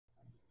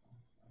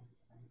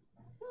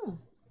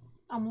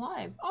I'm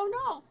live. Oh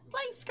no,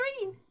 blank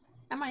screen.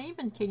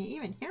 Can you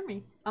even hear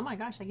me? Oh my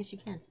gosh, I guess you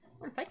can. I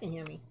wonder if I can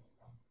hear me.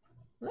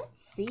 Let's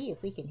see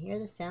if we can hear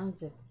the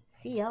sounds of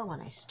CL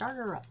when I start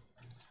her up.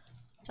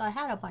 So I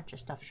had a bunch of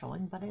stuff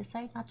showing, but I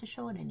decided not to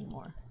show it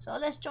anymore. So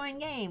let's join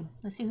game.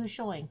 Let's see who's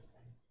showing.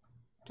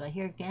 Do I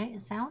hear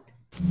sound?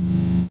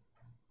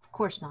 Of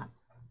course not.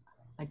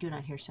 I do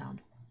not hear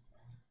sound.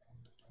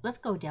 Let's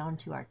go down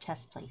to our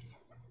test place.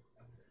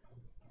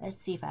 Let's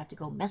see if I have to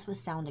go mess with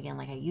sound again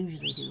like I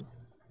usually do.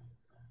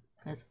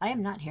 Because I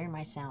am not hearing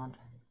my sound.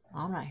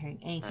 I'm not hearing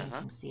anything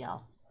from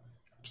CL.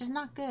 Which is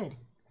not good.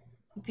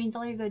 It means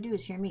all you're going to do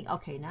is hear me.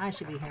 Okay, now I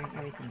should be hearing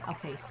everything.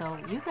 Okay, so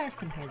you guys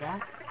can hear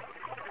that.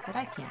 But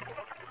I can't.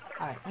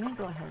 Alright, let me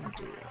go ahead and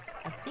do this.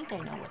 I think I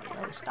know what it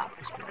is. Oh, stop,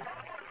 Mr.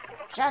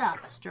 Shut up,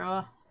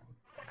 Mr.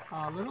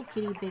 Little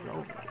kitty, big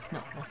ovaries.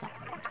 No, that's not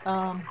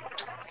right.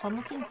 So I'm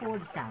looking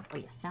forward to sound. Oh,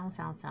 yeah, sound.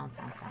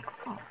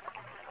 Oh,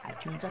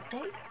 iTunes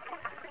update.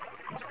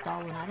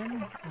 Install an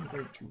item. I'm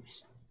going to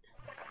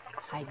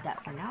hide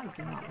that for now. I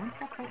do not want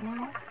that right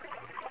now.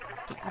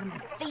 Get out of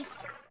my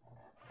face.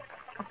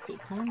 Let's see.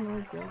 Plan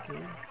Lord Bill do.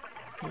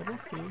 Table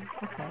C.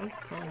 Okay,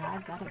 so now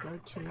I've got to go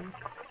to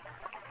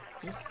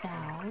just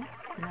sound.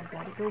 Then I've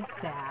got to go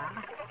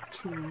back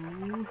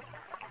to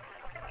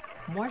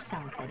more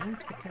sound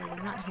settings because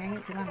I'm not hearing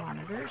it through my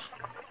monitors.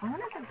 I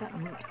wonder if I've got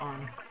mute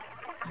on.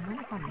 I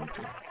wonder if I'm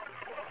muted.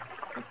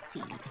 Let's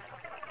see.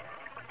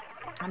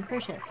 I'm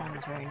pretty sure that sound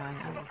is very annoying.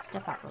 I will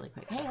step out really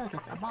quick. Hey, look,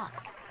 it's a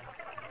box.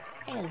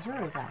 Hey,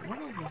 Azura's out.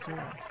 What is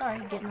Azura? Sorry,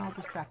 getting all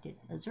distracted.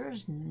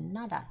 Azura's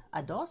nada.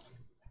 Ados?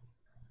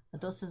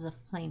 Ados is a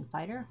flame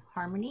fighter.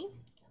 Harmony.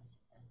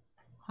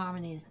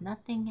 Harmony is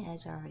nothing,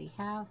 as I already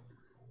have.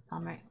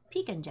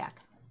 Pekin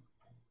Jack.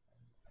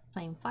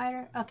 Flame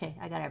fighter. Okay,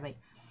 I got everybody.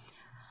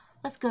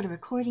 Let's go to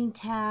recording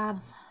tab.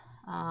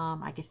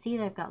 I can see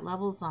that I've got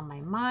levels on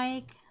my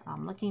mic.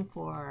 I'm looking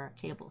for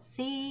cable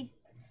C.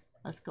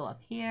 Let's go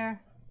up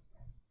here.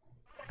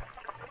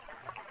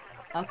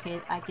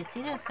 Okay, I can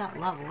see that it's got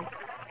levels.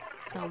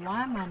 So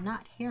why am I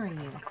not hearing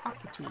you?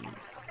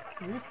 Properties.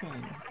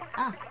 Listen.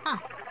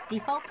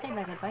 Default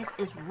playback advice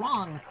is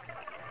wrong.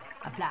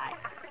 Apply.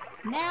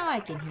 Now I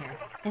can hear.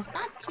 It's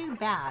not too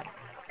bad.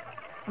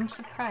 I'm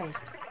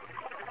surprised.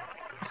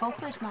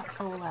 Hopefully it's not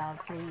so loud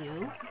for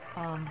you.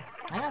 I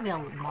gotta be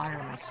able to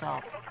monitor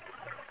myself.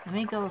 Let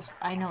me go.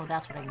 I know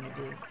that's what I'm gonna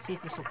do. See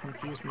if this will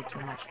confuse me too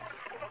much.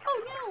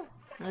 Oh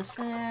no!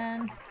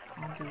 Listen.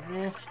 I'll do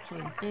this.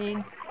 Same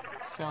thing.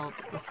 So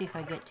let's see if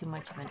I get too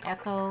much of an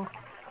echo.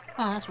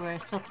 Oh, that's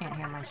weird. I still can't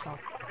hear myself.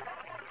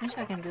 At least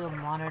I can do a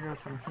monitor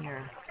from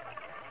here.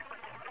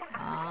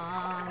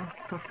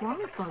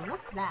 Performance mode.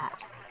 What's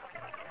that?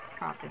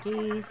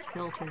 Properties.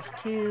 Filters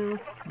 2.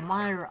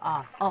 Monitor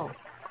off. Oh.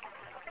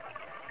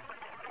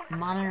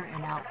 Monitor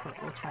and output.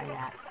 We'll try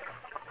that.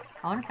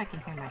 I wonder if I can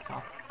hear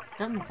myself.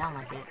 Doesn't sound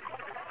like it.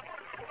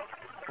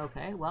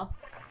 Okay, well.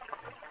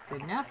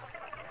 Good enough.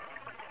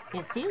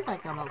 It seems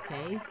like I'm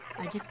okay.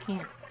 I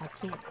can't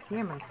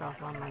hear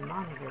myself on my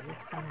monitor.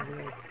 It's kind of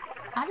weird.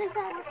 How does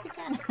that work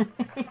again?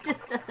 It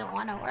just doesn't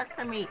want to work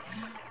for me.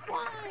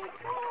 Why?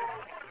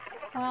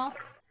 Well,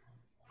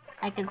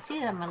 I can see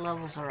that my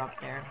levels are up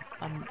there.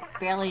 I'm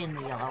barely in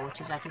the yellow, which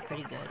is actually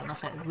pretty good.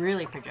 Unless I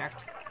really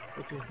project,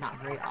 which is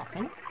not very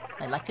often.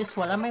 I like to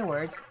swallow my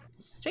words.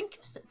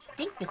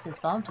 Stinkfist has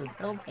fallen to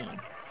real pain.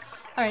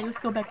 Alright, let's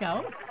go back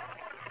out.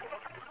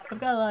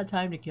 I've got a lot of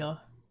time to kill.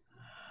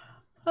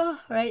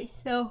 Right,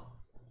 so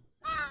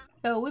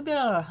we've been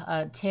on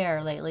a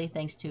tear lately,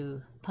 thanks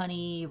to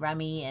Punny,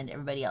 Remy, and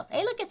everybody else.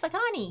 Hey, look, it's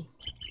Akani!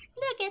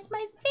 Look, it's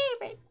my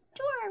favorite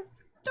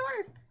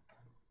dwarf!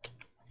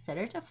 Set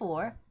her to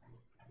 4.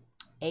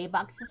 A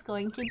box is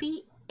going to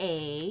be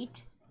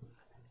 8.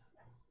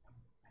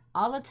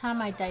 All the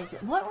time I dice.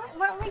 What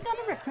are we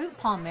gonna recruit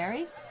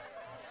Palmieri?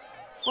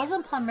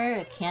 Wasn't Palmieri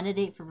a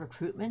candidate for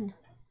recruitment?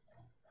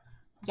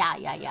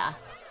 Yeah.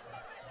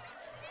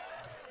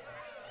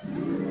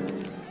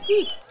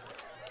 See.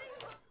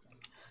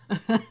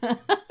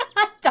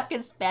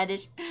 Talking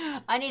Spanish.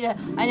 I need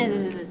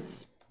to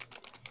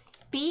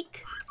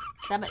speak.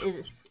 Is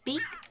it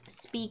speak?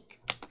 Speak.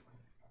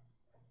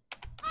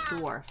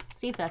 Dwarf.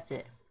 See if that's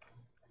it.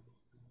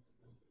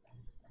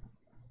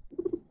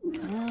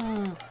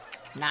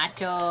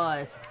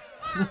 Nachos.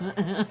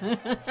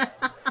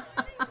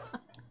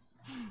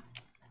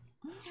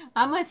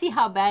 I'm gonna see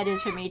how bad it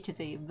is for me to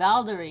say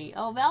Valdery.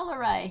 Oh,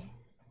 Valderai.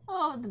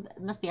 Oh,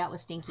 it must be out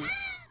with Stinky.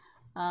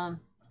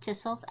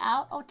 Tissel's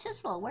out. Oh,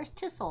 Tissel. Where's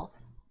Tissel?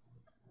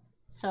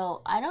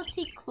 So I don't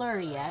see Clur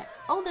yet.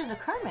 Oh, there's a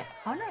Kermit.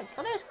 Oh no.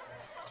 Oh, there's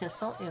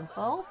Tissel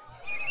info.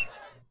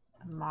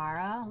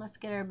 Mara. Let's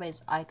get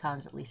everybody's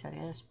icons at least.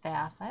 There's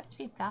Faf. I haven't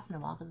seen Faf in a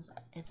while because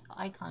his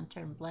icon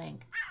turned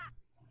blank.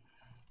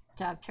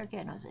 Job Turkey.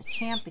 I know it's a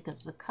champ because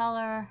of the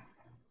color.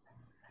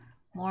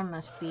 More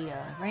must be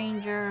a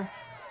ranger.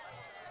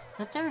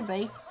 That's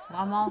everybody.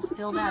 I'm all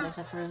filled out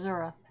except for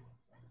Azura,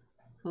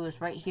 who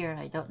is right here and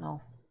I don't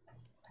know.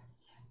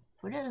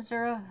 Where is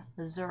Azura?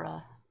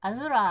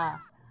 Azura.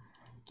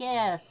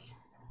 Yes!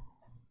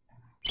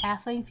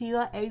 halfling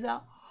female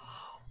exile.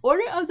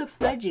 Order of the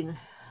Fledgling.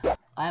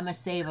 I'm a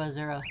save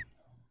Azura.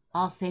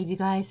 I'll save you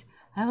guys.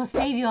 I will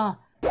save you all.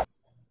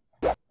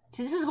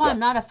 See, this is why I'm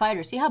not a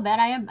fighter. See how bad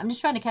I am? I'm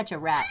just trying to catch a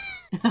rat.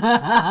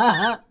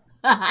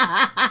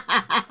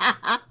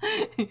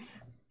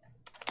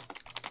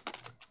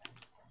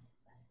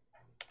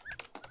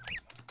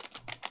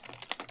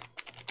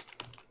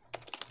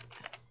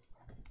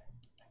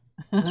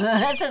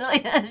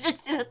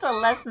 That's a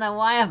lesson on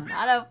why I'm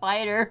not a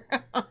fighter.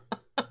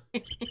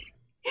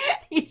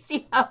 You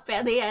see how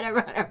badly I had to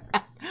run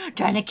around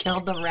trying to kill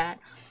the rat.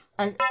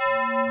 The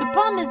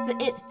problem is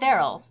it's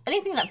ferals.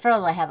 Anything that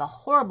feral I have a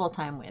horrible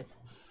time with.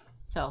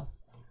 So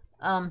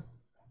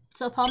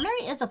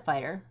Palmieri is a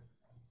fighter.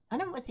 I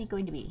don't know what's he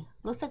going to be.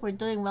 Looks like we're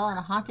doing well on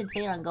a Haunted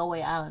Fade on Go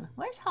Away Island.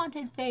 Where's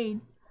Haunted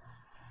Fade?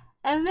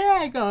 And there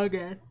I go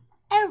again.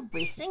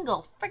 Every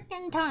single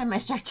freaking time I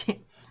start to...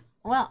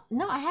 Well,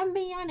 no, I haven't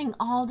been yawning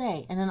all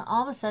day. And then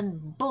all of a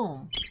sudden,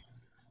 boom.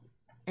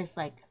 It's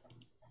like,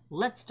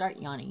 let's start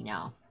yawning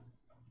now.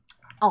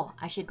 Oh,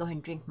 I should go ahead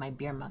and drink my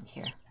beer mug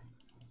here.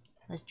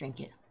 Let's drink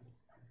it.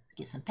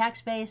 Get some pack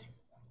space.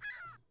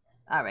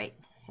 Alright,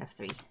 have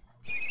 3.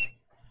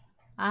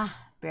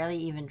 Ah, barely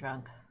even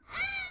drunk.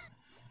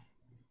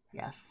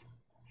 Yes.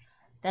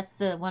 That's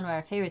one of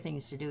our favorite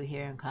things to do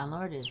here in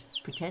Conlord is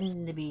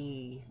pretend to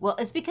be... Well,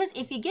 it's because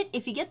if you get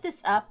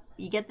this up,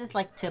 you get this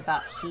like to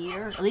about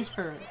here, at least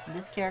for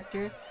this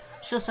character,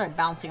 she'll start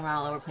bouncing around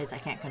all over the place. I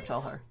can't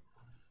control her.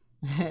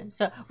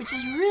 So, which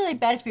is really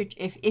bad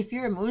if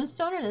you're a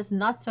Moonstoner. That's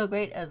not so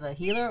great as a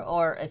healer,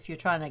 or if you're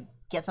trying to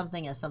get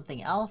something as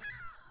something else.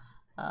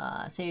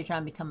 Say you're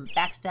trying to become a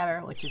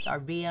backstabber, which is our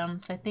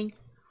BMs, I think.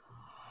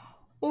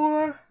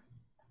 Or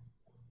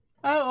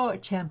I don't know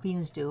what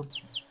champions do.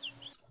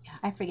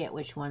 I forget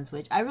which one's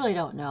which. I really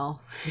don't know.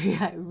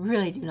 I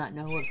really do not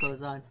know what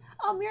goes on.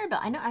 Oh, Mirabelle.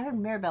 I heard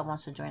Mirabelle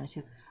wants to join us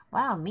too.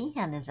 Wow,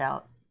 Meehan is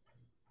out.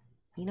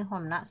 You know who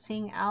I'm not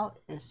seeing out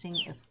is seeing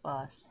if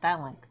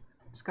Stylink.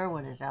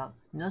 Skirwin is out.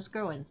 No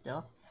Skirwin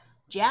still.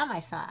 Jam I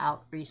saw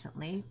out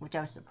recently, which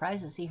I was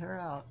surprised to see her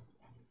out.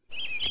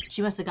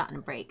 She must have gotten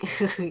a break.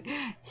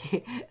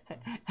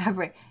 A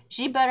break.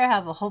 She better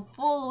have a whole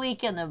full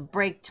weekend of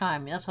break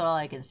time. That's all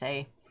I can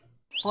say.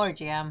 Poor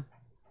Jam.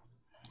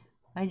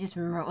 I just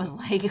remember it was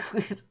like,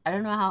 I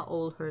don't know how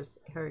old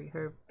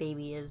her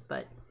baby is,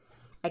 but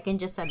I can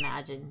just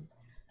imagine.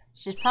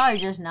 She's probably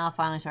just now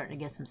finally starting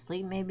to get some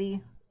sleep,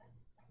 maybe.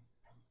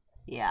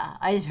 Yeah,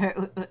 I just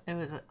heard it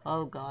was,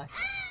 oh gosh.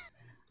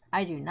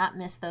 I do not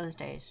miss those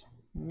days.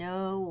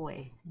 No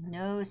way.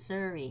 No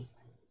siree.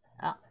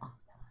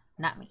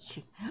 Not me.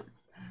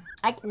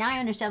 Now I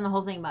understand the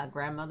whole thing about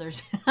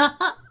grandmothers.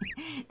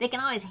 They can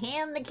always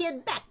hand the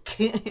kid back.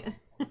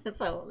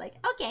 So, like,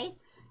 okay.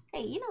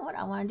 Hey, you know what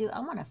I want to do?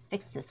 I want to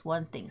fix this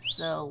one thing.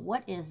 So,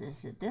 what is this?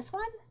 Is it this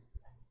one?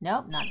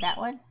 Nope, not that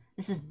one.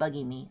 This is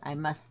bugging me. I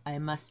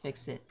must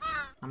fix it.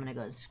 I'm going to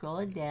go scroll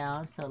it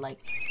down. So, like,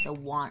 the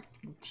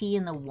T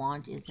and the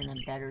want is in a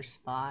better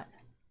spot.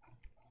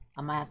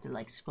 I might have to,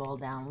 like, scroll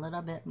down a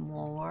little bit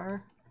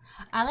more.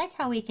 I like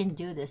how we can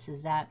do this.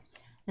 Is that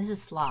this is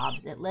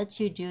slobs. It lets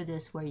you do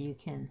this where you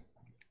can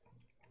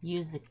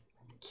use the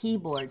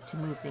keyboard to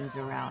move things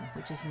around,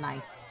 which is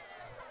nice.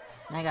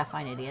 And I got to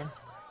find it again.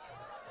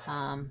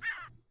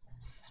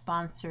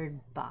 Sponsored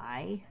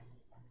by.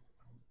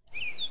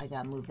 I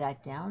gotta move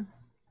that down.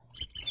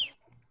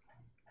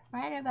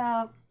 Right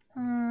about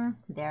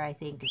there, I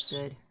think is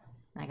good.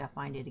 I gotta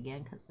find it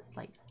again because it's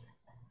like.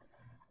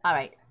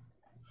 Alright.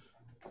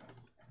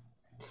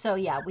 So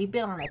yeah, we've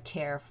been on a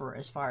tear for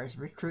as far as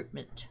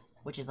recruitment,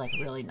 which is like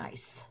really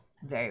nice.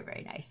 Very,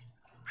 very nice.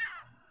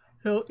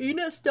 So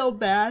Ina's still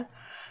bad.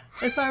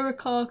 If I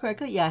recall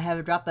correctly. Yeah, I have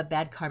a drop of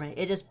bad karma.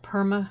 It is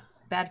perma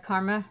bad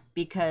karma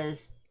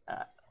because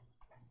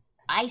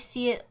I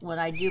see it when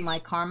I do my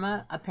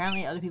karma.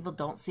 Apparently other people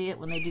don't see it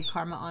when they do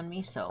karma on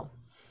me, so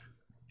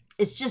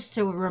it's just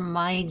to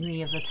remind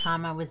me of the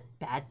time I was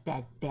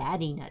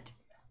badding it.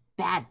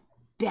 Bad.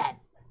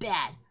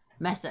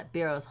 Messed up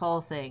Bureau's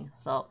whole thing.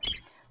 So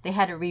they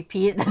had to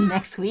repeat it the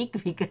next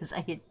week because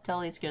I had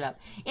totally screwed up.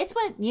 It's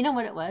what, you know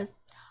what it was?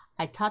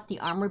 I taught the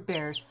armored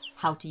bears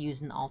how to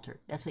use an altar.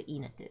 That's what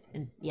Enoch did.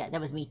 And yeah,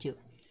 that was me too.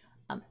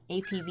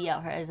 APB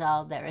out her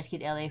exile that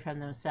rescued LA from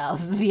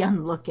themselves. Be on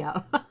the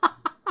lookout.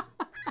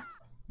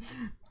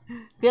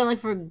 Be on the look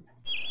for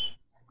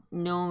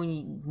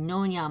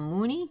Nonya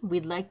Mooney. We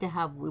would like to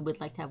have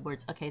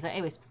words. Okay, so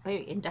anyways,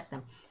 induct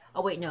them.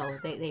 Oh wait, no,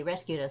 they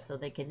rescued us, so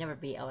they could never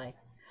be LA.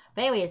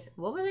 But anyways,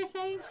 what was I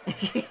saying?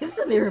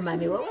 Somebody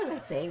remind me. What was I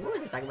saying? What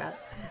was I talking about?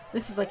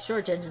 This is like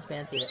short attention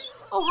span theater.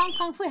 Oh, Hong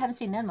Kong Fui. I haven't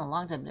seen them in a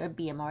long time. They're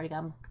BM. Already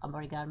got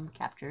them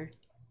captured.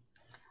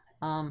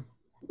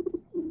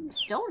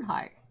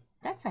 Stoneheart.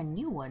 That's a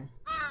new one.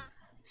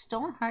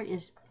 Stoneheart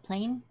is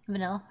plain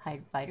vanilla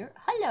hide fighter.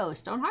 Hello,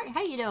 Stoneheart.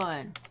 How you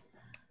doing?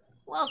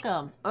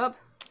 Welcome. Up.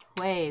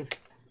 Wave.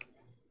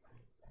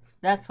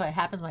 That's what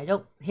happens when I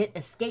don't hit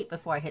escape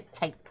before I hit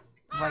type.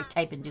 Before I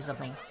type and do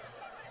something.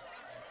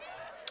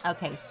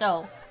 Okay,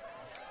 so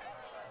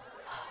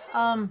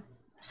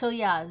So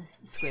yeah,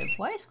 Squib.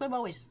 Why is Squib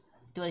always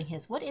doing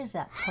his? What is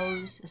that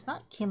pose? It's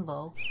not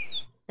Kimbo.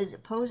 Is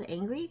it pose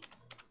angry?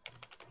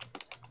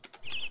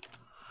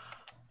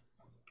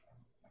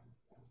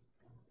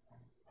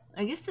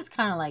 I guess it's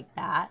kind of like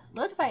that.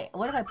 What if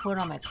I put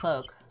on my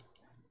cloak?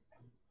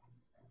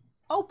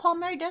 Oh,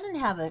 Palmieri doesn't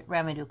have a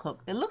Ramadou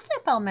cloak. It looks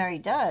like Palmieri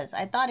does.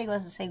 I thought he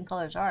was the same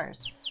color as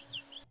ours.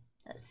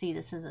 Let's see.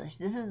 This is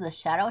the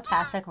Shadow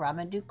Tastic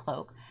Ramadou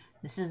cloak.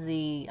 This is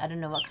the, I don't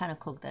know what kind of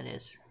cloak that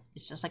is.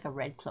 It's just like a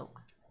red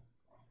cloak.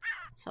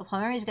 So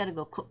Palmieri's got to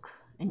go cook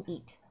and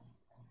eat,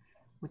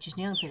 which is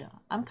nearly pretty.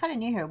 I'm kind of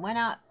near here.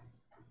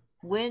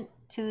 Went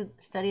to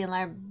study and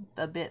learn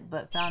a bit,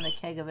 but found a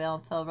keg of ale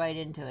and fell right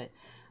into it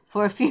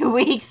for a few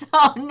weeks.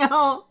 Oh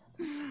no,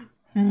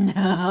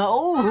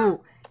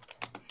 no.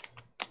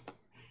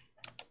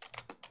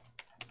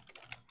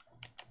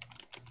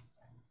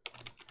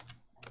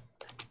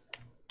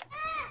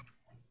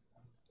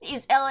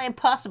 It's LA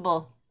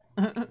impossible.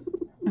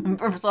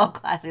 Purpose all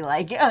classy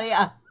like. Oh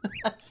yeah.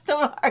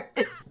 Stoneheart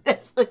is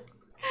definitely.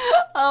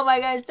 Oh my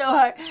gosh,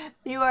 Stoneheart.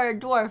 You are a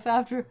dwarf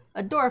after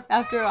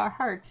our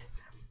hearts.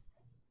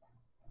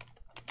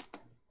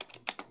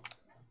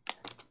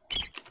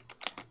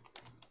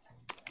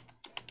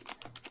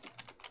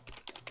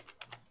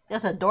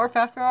 That's a dwarf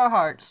after our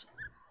hearts.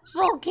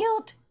 So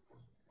cute.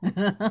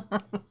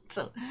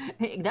 So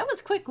that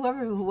was quick.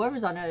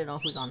 Whoever's on there, I don't know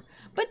who's on.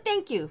 But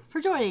thank you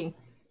for joining.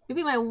 You'll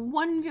be my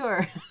one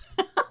viewer.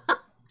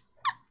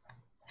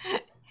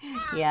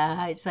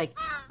 Yeah, it's like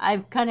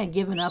I've kind of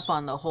given up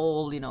on the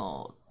whole, you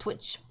know,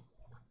 Twitch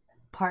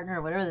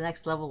partner, whatever the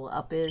next level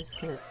up is,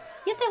 because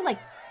you have to have like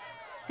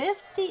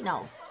 50,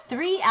 no,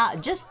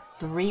 just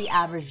 3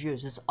 average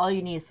views. That's all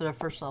you need for the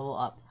first level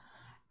up,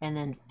 and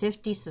then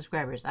 50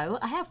 subscribers.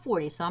 I have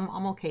 40, so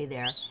I'm okay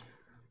there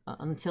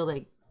until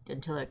their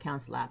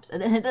accounts lapse.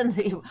 And then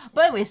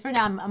but anyways, for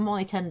now I'm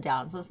only 10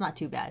 down, so it's not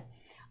too bad.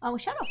 Oh,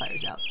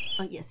 Shadowfire's out.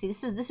 Oh yeah, see,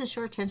 this is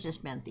short attention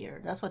span theater.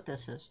 That's what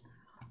this is.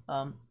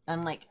 I'm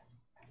like,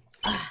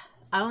 I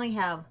only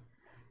have,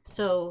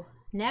 so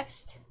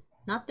next,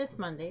 not this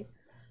Monday,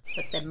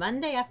 but the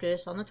Monday after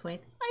this on the 20th,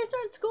 I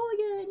start school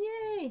again.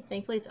 Yay!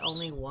 Thankfully, it's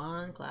only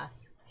 1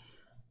 class,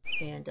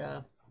 and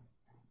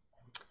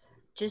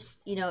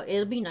just, you know,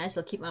 it'll be nice.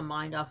 It'll keep my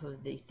mind off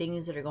of the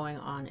things that are going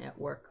on at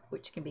work,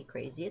 which can be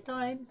crazy at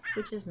times,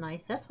 which is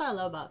nice. That's what I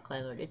love about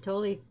Clanlord. It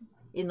totally.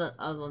 In the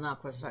other, now of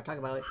course, we'll start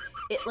talking about it.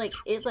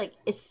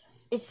 It's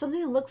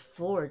something to look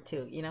forward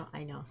to. You know,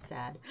 I know,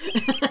 sad,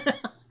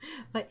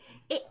 but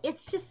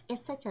it's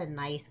such a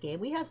nice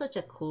game. We have such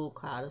a cool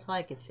crowd. That's all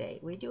I could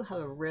say. We do have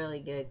a really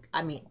good.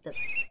 I mean,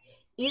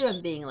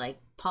 even being like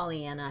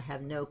Pollyanna, I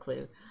have no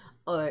clue,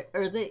 or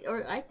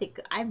I think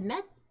I've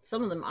met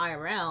some of them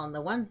IRL.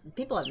 The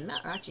people I've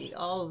met are actually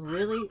all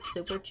really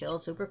super chill,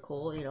 super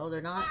cool. You know,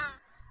 they're not.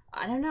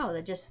 I don't know.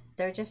 They're just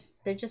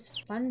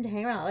fun to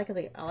hang around.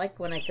 I like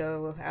when I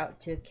go out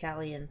to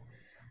Cali and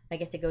I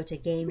get to go to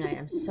game night.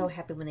 I'm so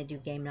happy when they do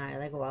game night.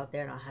 I go out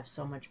there and I'll have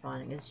so much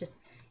fun. It's just,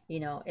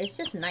 you know, it's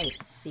just nice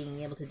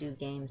being able to do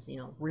games. You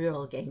know,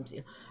 real games,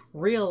 you know,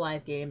 real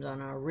life games on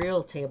a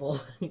real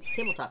table.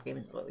 Tabletop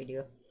games is what we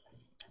do.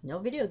 No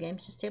video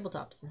games, just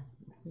tabletops.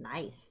 It's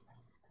nice.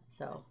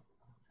 So,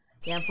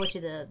 yeah.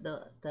 Unfortunately,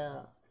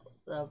 the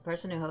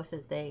person who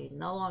hosted, they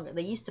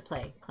used to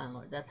play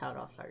Clanlord. That's how it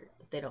all started.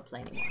 They don't play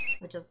anymore,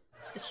 which is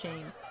just a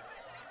shame.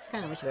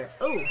 Kind of wish better.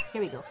 Oh,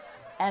 here we go.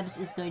 Ebs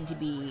is going to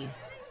be.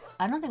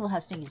 I don't think we'll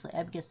have Stinky, so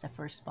Eb gets the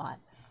first spot.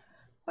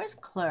 Where's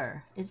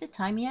Clur? Is it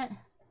time yet?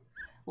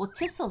 Well,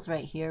 Tistle's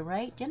right here,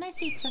 right? Didn't I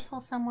see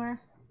Tistle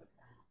somewhere?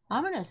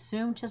 I'm gonna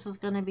assume Tistle's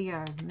gonna be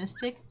our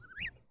mystic.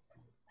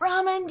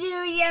 Ramen do,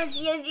 yes,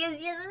 Rami!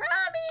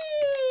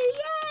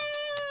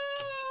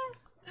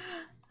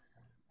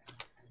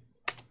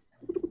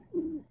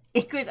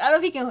 Yay! Chris, I don't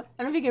know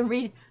if he can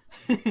read.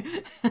 I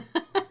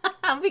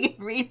don't think he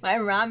can read my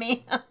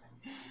Rami.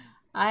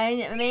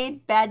 I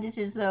made bad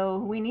decisions, so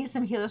we need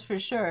some healers for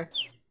sure.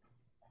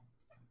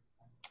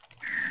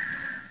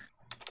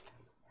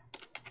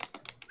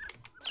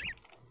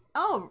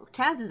 Oh,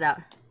 Taz is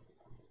out.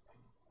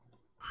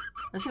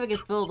 Let's see if I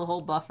can fill the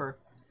whole buffer.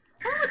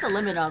 I wonder what the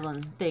limit is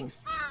on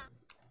things.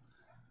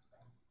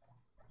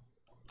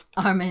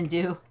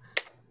 Armandu.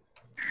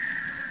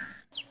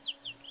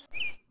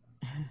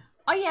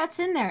 Oh yeah, it's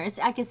in there.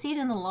 I can see it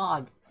in the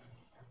log.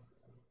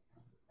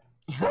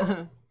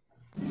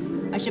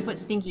 I should put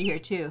Stinky here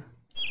too.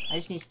 I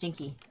just need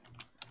Stinky.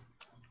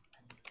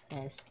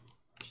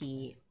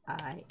 S-T-I-N-K.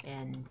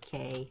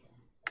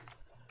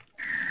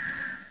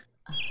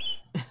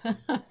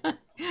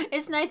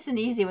 It's nice and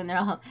easy when they're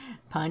all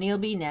Punny will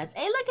be Ness.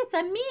 Hey look, it's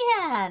a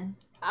Mihan!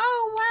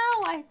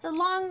 Oh wow, it's a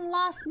long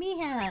lost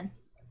Mihan.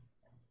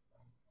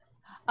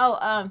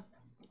 Oh,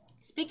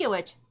 speaking of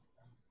which,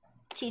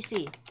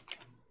 TC.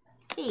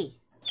 Hey.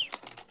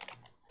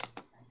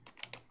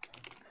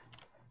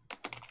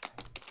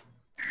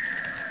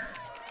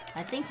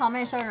 I think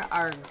Palmeiras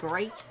are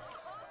great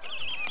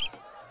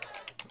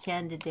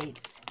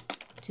candidates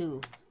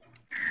too.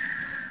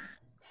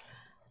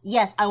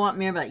 Yes, I want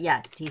Mirabelle.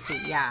 Yeah,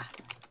 TC, yeah.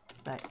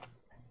 but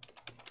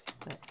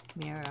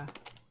Mira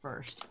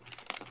first.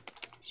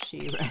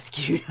 She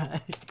rescued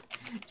us.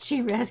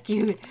 She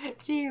rescued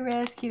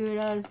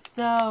us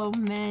so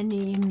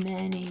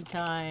many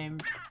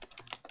times.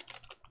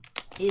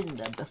 In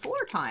the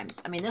before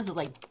times. I mean, this is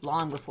like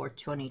long before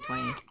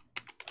 2020.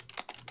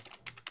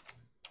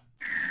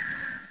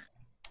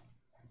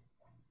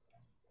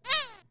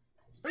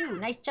 Ooh,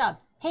 nice job.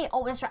 Hey,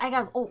 oh, that's right. I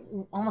gotta,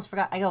 oh, almost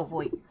forgot. I gotta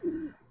wait.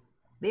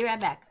 Be right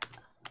back.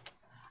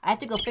 I have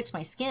to go fix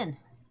my skin.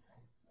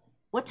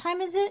 What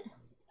time is it?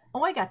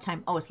 Oh, I got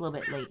time. Oh, it's a little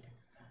bit late.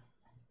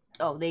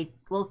 Oh,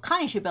 well,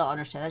 Connie should be able to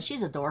understand that.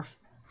 She's a dwarf.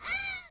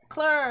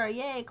 Claire,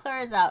 yay,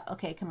 Claire is out.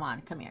 Okay, come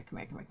on. Come here.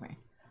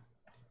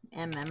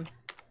 MM.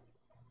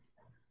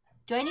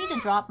 Do I need to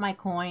drop my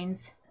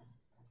coins?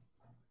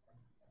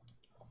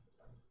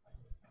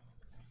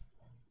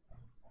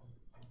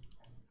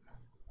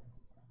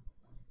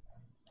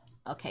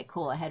 Okay,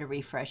 cool. I had to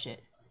refresh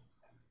it.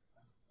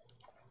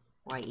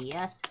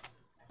 YES.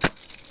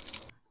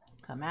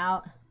 Come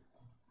out.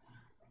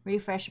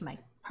 Refresh my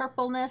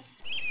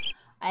purpleness.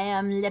 I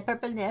am the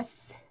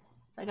purpleness.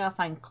 So I gotta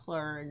find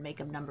Claire and make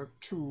him number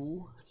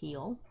 2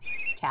 heal.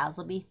 Taz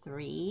will be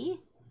 3.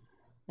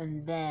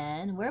 And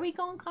then, where are we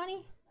going,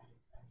 Connie?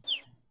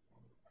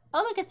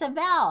 Oh, look, it's a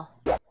Val.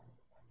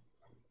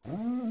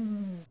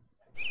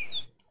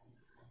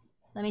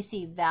 Let me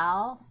see,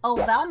 Val. Oh,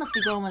 Val must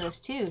be going with us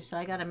too, so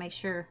I gotta make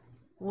sure.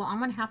 Well, I'm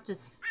gonna have to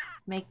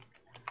make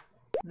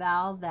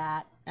Val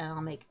that, and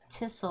I'll make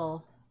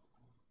Tissel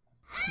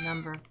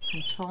number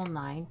control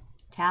 9.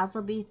 Taz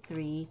will be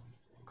 3.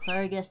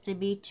 Claire gets to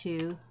be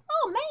 2.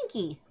 Oh,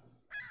 Mankey!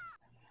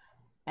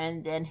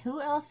 And then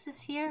who else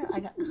is here? I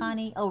got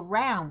Connie. Oh,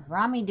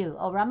 Rami do.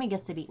 Oh, Rami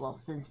gets to be, well,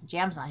 since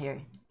Jam's not here,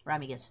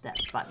 Rami gets to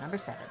that spot number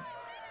 7.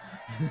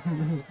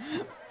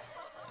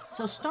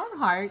 So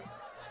Stoneheart.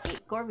 Hey,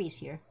 Gorby's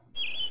here.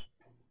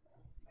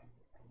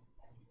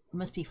 It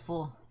must be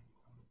full.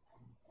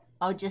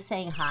 Oh, just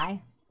saying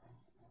hi.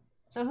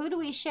 So who do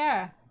we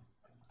share?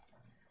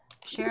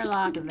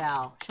 Sherlock and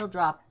Val. She'll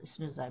drop as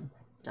soon as I'm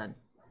done.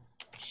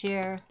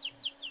 Share.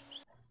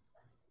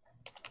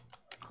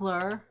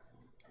 Claire.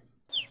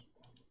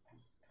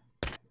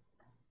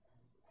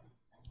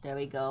 There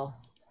we go.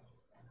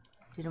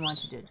 Didn't want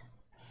to do it.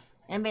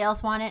 Anybody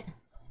else want it?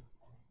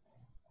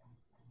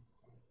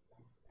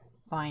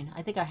 Fine.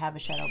 I think I have a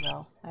Shadow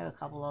Bell. I have a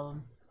couple of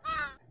them.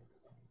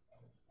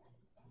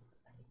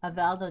 A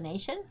Val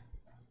donation?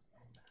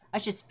 I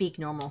should speak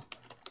normal.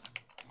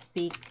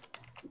 Speak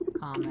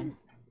common.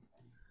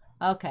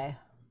 Okay.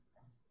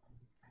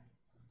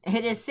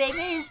 It is same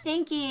as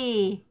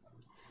Stinky.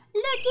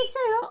 Look, it's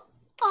a...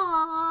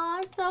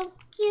 Aww, so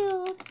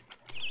cute.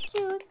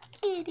 Cute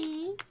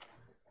kitty.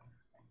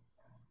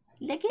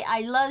 Look at...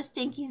 I love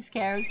Stinky's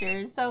character.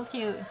 It's so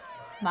cute.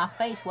 My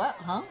face, what?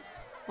 Huh?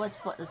 What's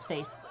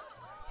face?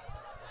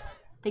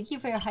 Thank you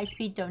for your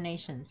high-speed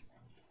donations.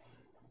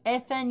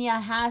 If you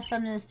have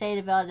something to say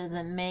about it,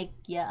 doesn't make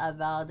you a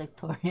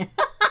valedictorian.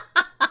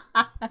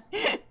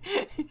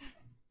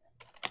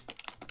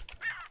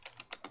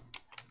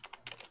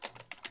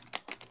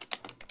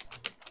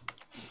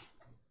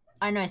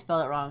 I know I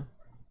spelled it wrong.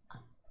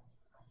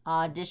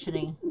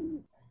 Auditioning.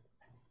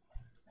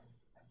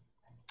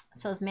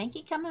 So is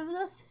Mankey coming with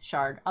us?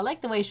 Shard. I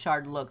like the way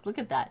Shard looks. Look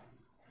at that.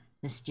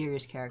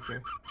 Mysterious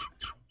character.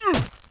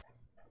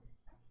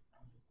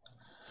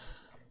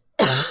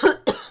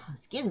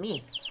 Excuse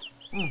me.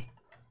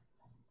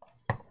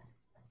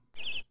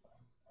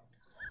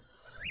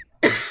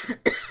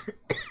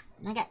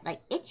 I got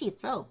like itchy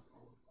throat.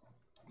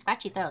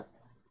 Scratchy throat.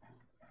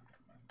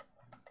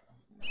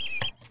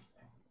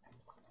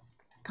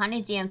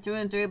 Connie GM through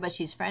and through, but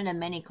she's friend of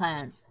many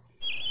clans.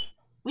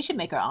 We should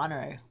make her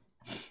honorary.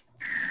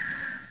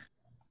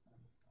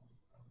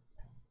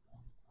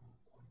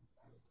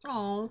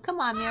 Oh,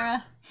 come on,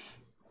 Mira.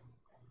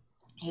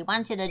 He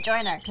wants you to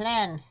join our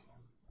clan.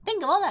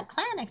 Think of all that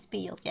clan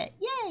XP you'll get.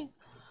 Yay!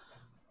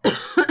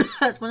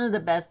 That's one of the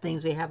best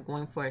things we have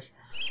going for us.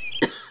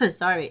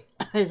 Sorry,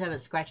 I just have a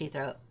scratchy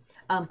throat.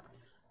 But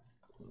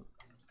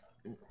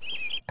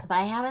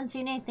I haven't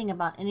seen anything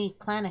about any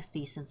clan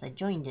XP since I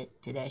joined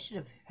it today. I should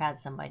have had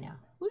some by now.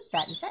 Who's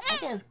that? Is that? I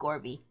think it's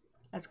Gorby.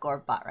 That's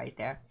Gorbot right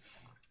there.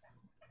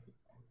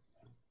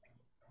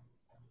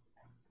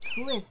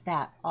 Who is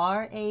that?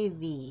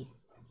 R-A-V.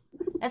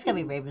 That's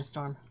gonna be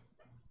Ravenstorm.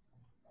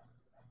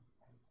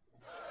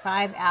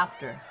 5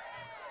 after.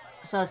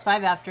 So it's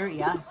 5 after,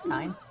 yeah,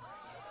 time.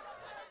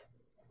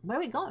 Where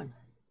are we going?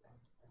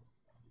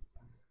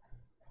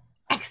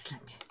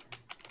 Excellent.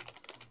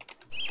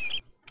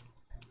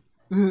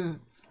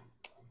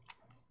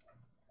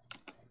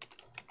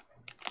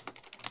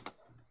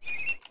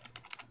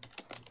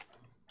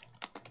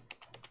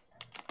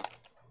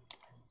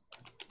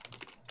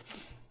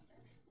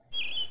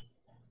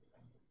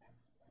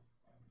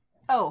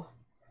 Oh.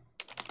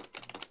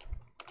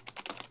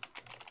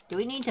 Do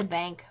we need to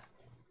bank?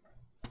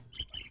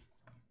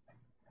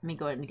 Let me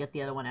go ahead and get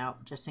the other one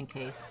out, just in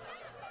case.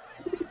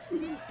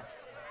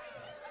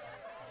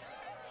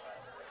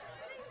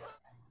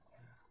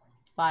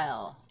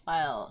 File,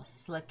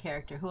 select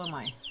character. Who am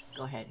I?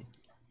 Go ahead.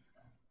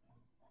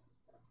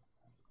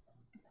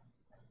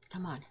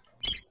 Come on.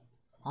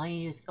 All you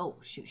need is, oh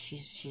shoot,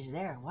 she's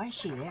there. Why is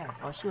she there?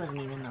 Oh, she wasn't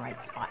even in the right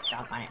spot.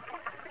 Doggone it.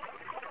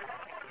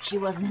 She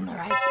wasn't in the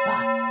right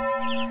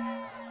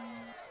spot.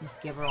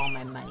 Just give her all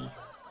my money.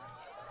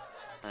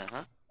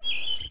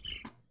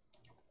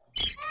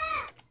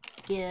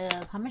 Give,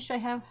 how much do I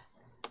have?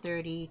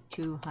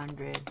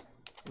 3,200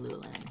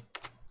 Lulin.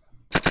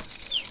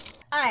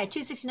 Alright,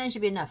 269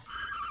 should be enough.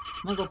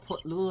 I'm gonna go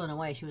put Lulin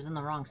away. She was in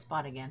the wrong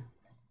spot again.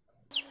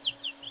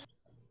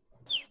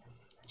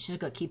 She's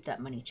gonna keep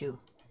that money too.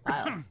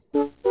 Files.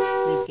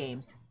 Leave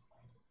games.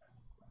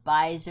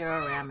 Buy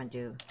 0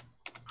 Ramadoo.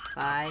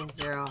 Buy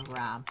 0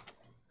 Ram.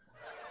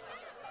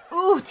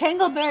 Ooh,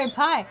 Tangleberry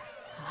Pie!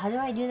 How do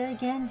I do that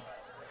again?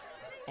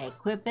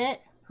 Equip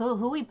it.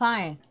 Who we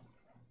pieing?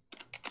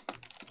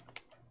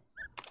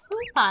 Who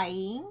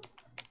pieing?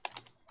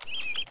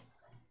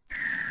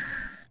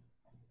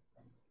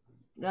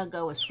 Gonna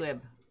go with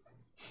Squib.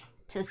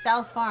 To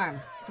South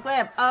Farm.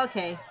 Squib,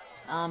 okay.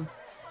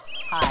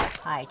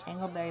 Hi,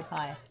 Tangleberry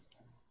Pie.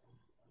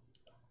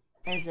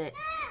 Is it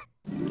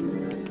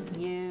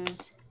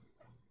use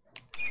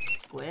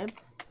Squib?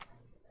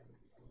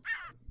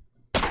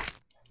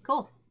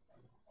 Cool.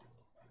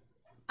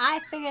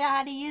 I figured out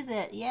how to use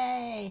it.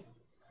 Yay.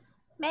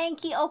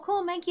 Mankey. Oh,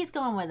 cool. Mankey's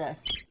going with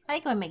us. I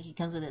like when Mankey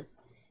comes with it.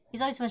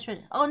 He's always so much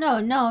fun. Oh, no,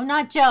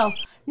 not Joe.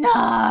 No.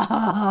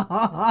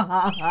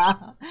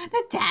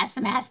 The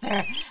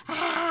Taskmaster.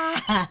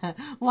 Ah,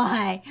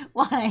 why?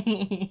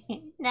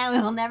 Now we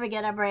will never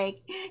get a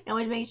break. And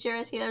we make sure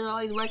his healer's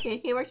always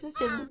working. He works to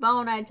his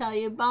bone, I tell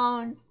you.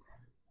 Bones.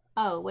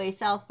 Oh, wait.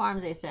 South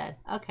Farms, they said.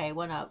 Okay,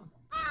 one up.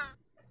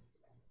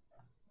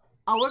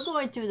 Oh, we're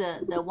going through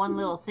the one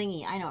little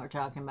thingy. I know what we're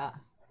talking about.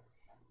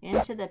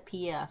 Into the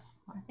PF.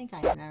 I think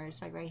I know it's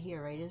like right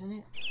here, right? Isn't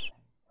it?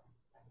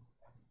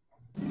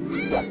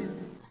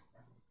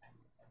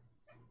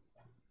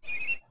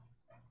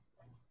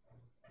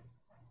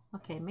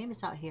 Okay, maybe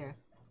it's out here.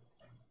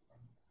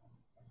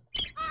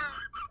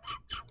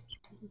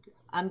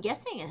 I'm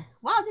guessing.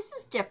 Wow, this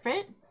is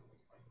different.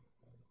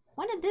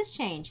 When did this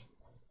change?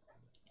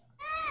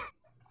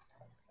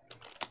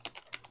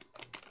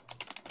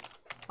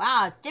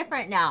 Wow, it's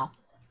different now.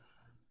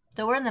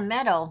 So we're in the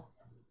meadow.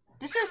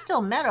 This is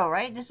still meadow,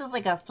 right? This is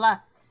like a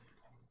flat.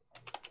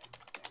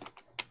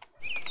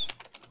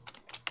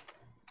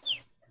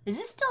 Is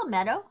this still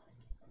meadow?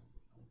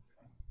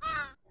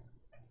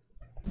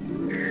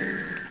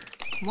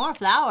 More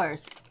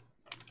flowers.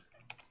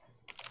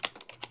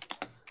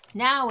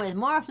 Now with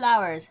more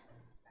flowers.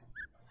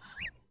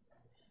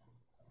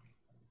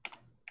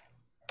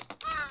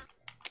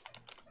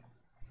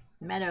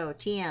 Meadow,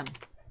 TM.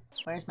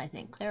 Where's my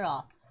thing? Clear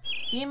all.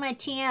 Be my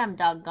TM,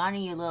 doggone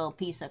you little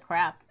piece of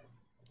crap.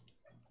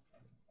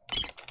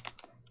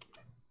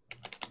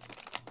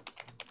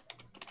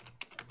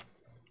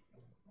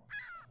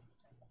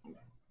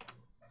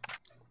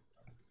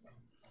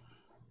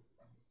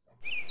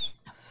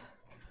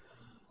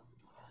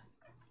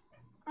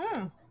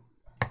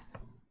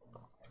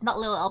 That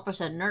little elper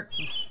said nerf.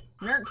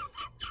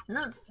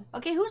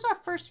 Okay, who's our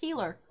first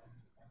healer?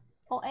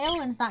 Oh,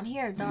 Aelwyn's not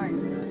here,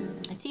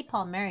 darn. I see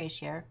Paul Mary's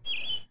here.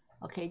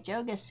 Okay,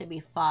 Joe gets to be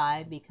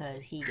 5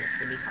 because he gets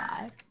to be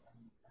 5.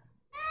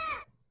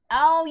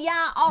 Oh,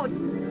 yeah, oh.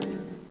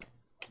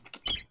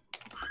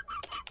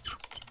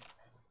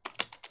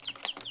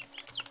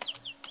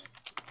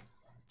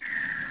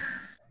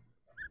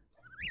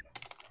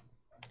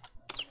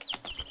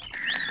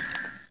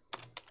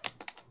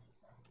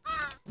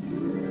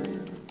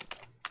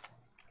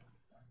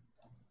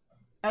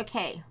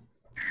 Okay.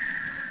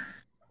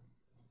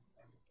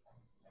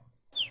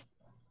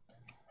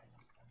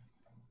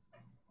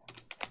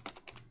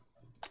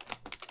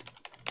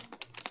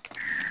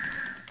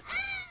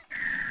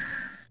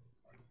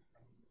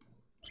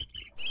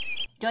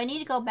 Do I need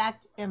to go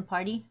back and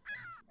party?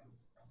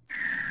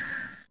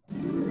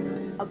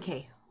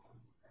 Okay.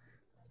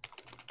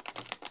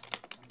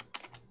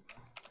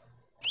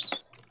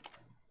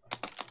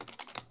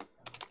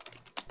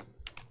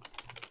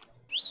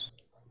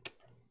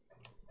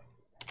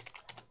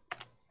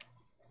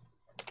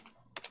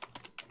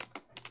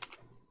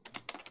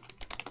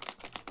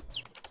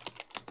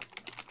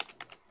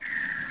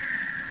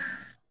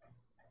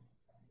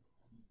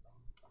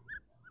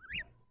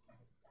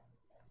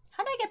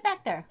 How do I get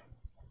back there?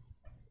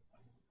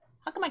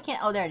 How come I can't?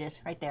 Oh, there it is.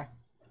 Right there.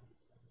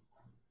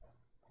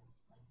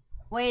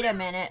 Wait a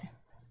minute.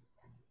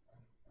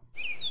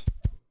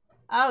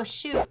 Oh,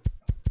 shoot.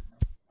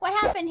 What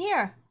happened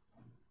here?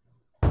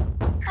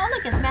 Oh,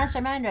 look, it's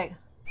Master Mandrake.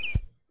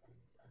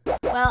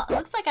 Well, it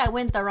looks like I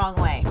went the wrong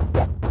way.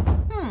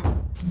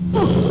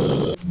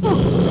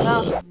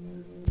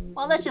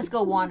 Well, let's just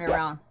go wander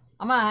around.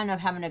 I'm gonna end up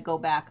having to go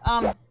back.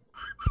 Let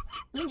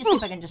me just see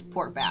if I can just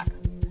port back.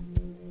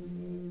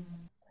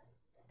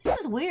 This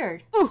is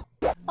weird.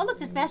 Oh, look,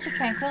 this Master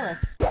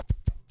Tranquillus.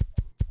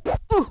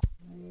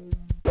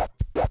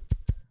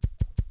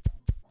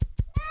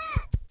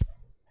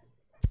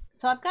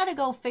 So I've got to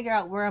go figure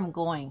out where I'm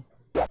going.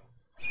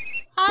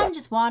 I'm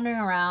just wandering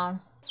around.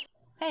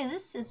 Hey,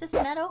 is this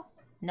meadow?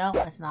 No,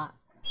 it's not.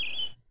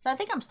 So I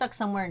think I'm stuck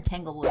somewhere in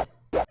Tanglewood.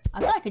 I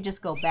thought I could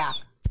just go back.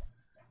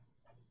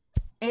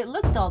 It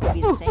looked all to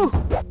be the same.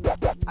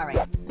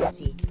 Alright, let's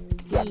see.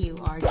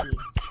 B-U-R-G.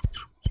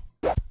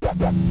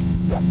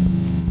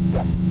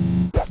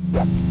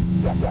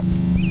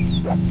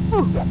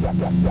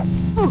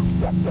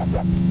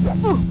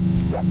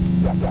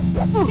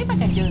 See if I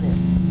can do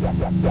this.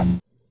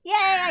 Yay,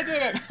 I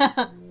did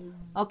it!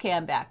 Okay,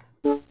 I'm back.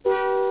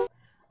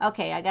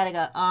 Okay, I gotta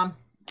go.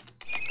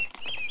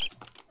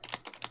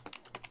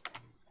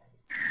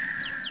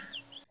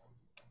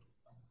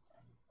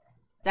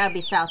 That would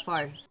be South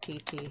Farms.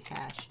 TT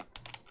hash.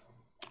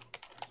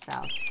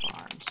 South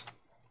Farms.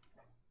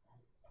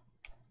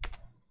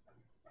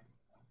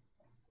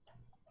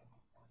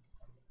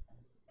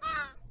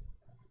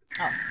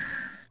 Oh.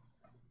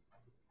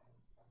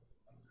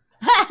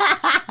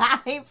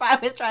 He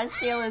probably was trying to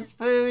steal his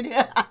food.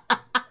 Oh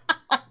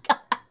my God.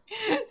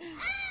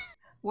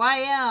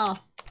 YL.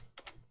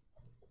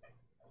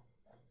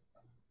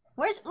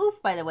 Where's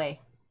Oof, by the way?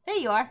 There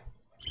you are.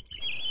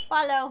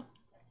 Follow.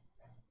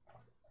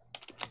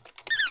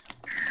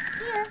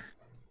 Here.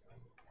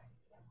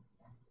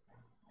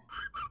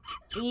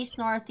 East,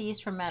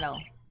 northeast from Meadow.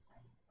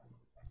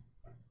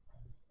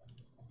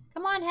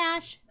 Come on,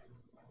 Hash.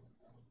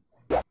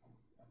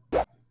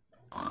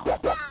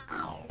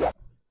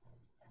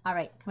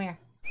 Alright, come here.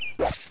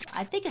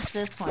 I think it's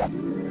this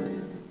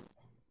one.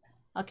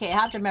 Okay, I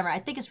have to remember. I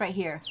think it's right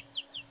here.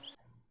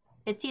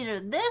 It's either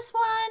this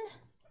one.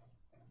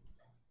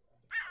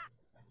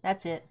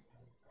 That's it.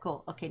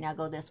 Cool. Okay, now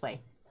go this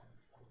way.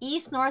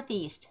 East,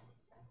 northeast.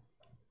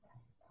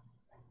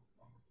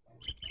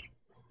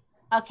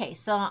 Okay,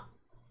 so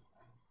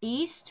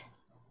east.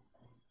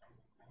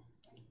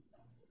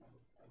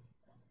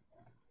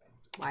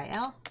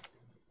 YL.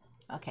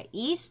 Okay,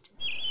 east.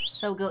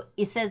 So go.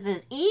 It says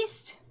it's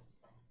east.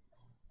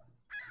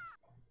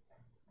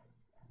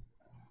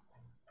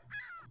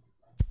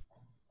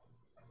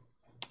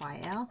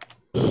 YL.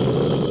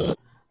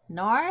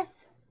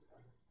 North.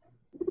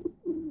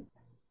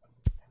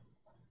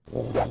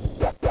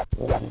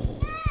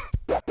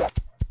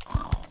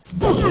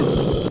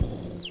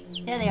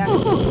 There they are.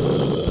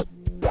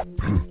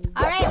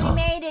 Alright, we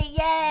made it!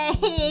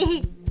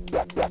 Yay!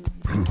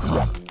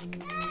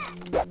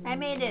 I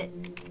made it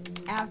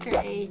after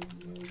a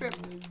trip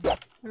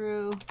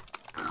through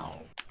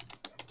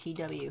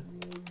TW.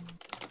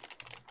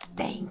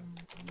 Thank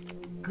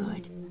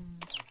good.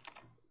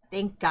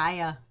 Thank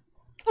Gaia.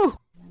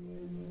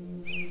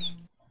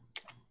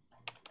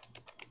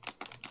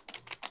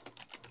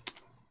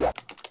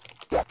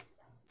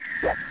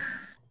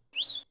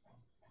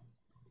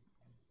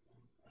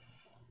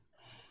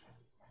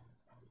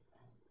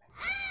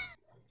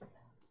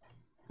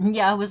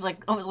 Yeah, I was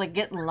like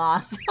getting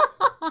lost.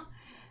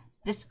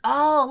 This,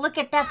 oh, look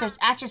at that. There's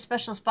actually a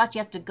special spot you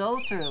have to go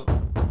through.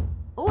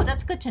 Oh,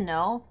 that's good to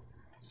know.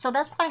 So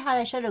that's probably how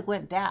I should have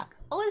went back.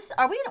 Oh,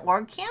 are we in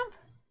org camp?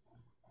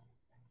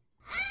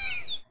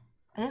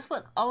 Is this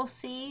what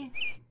OC?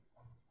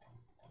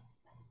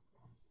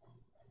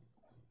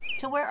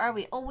 So where are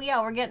we? Oh,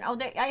 yeah, we're getting, oh,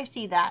 there, I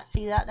see that.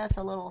 See that? That's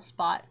a little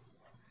spot.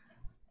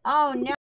 Oh, no.